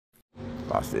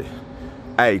I said,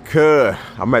 hey, cuz,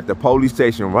 I'm at the police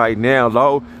station right now,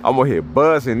 low. I'm on here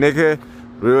buzzing, nigga.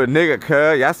 Real nigga,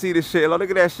 cuz. Y'all see this shit, low? Look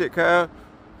at that shit, cuz.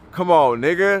 Come on,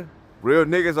 nigga. Real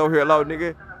niggas over here, low,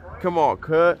 nigga. Come on,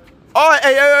 cuz. Oh,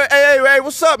 hey,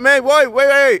 what's up, man?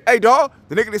 Wait. Hey, dog.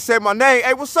 The nigga that said my name.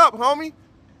 Hey, what's up, homie?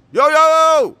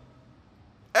 Yo.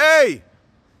 Hey.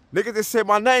 Nigga that said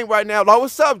my name right now, low.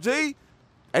 What's up, G?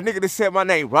 That nigga that said my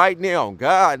name right now,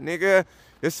 God, nigga.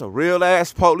 It's a real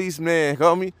ass policeman,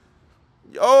 homie.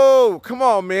 Yo, come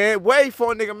on, man. Wait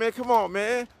for a nigga, man. Come on,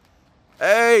 man.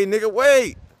 Hey, nigga,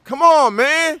 wait. Come on,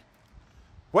 man.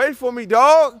 Wait for me,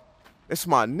 dog. It's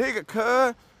my nigga,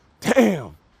 cuz.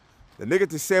 Damn. The nigga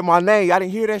that said my name, y'all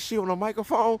didn't hear that shit on the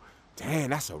microphone? Damn,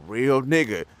 that's a real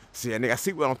nigga. See, that nigga, I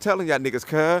see what I'm telling y'all niggas,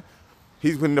 cuz.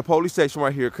 He's in the police station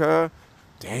right here, cuz.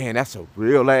 Damn, that's a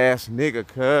real ass nigga,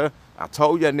 cuz. I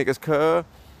told y'all niggas, cuz.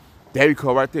 There you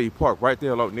go, right there. You park right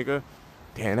there, look, nigga.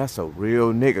 Damn, that's a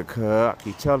real nigga, cuz. I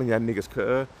keep telling y'all niggas,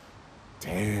 cuz.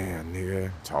 Damn,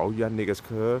 nigga. Told y'all niggas,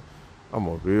 cuz. I'm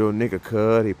a real nigga,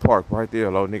 cuz. He parked right there,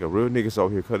 low, nigga. Real niggas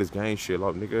over here, cuz. This gang shit,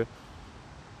 low, nigga.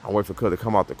 I'm waiting for cuz to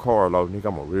come out the car, low, nigga.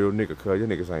 I'm a real nigga, cuz. Your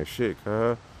niggas ain't shit,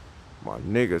 cuz. My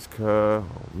niggas, cuz.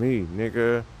 On me,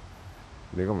 nigga.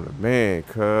 Nigga, I'm the man,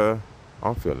 cuz.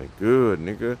 I'm feeling good,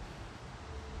 nigga.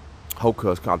 Hope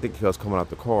cuz, I think cuz coming out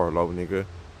the car, low, nigga.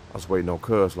 I was waiting on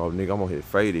cuz, low, nigga. I'm gonna hit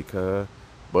faded, cuz.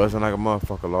 Buzzing like a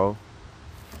motherfucker, low.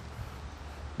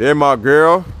 There my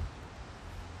girl.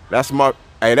 That's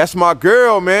my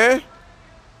girl, man.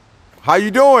 How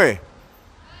you doing?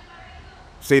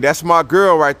 See, that's my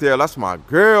girl right there. That's my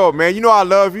girl, man. You know I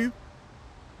love you.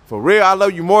 For real, I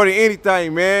love you more than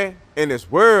anything, man, in this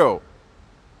world.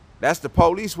 That's the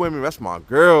police women. That's my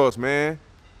girls, man.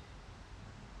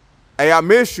 Hey, I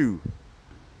miss you.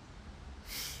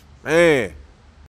 Man.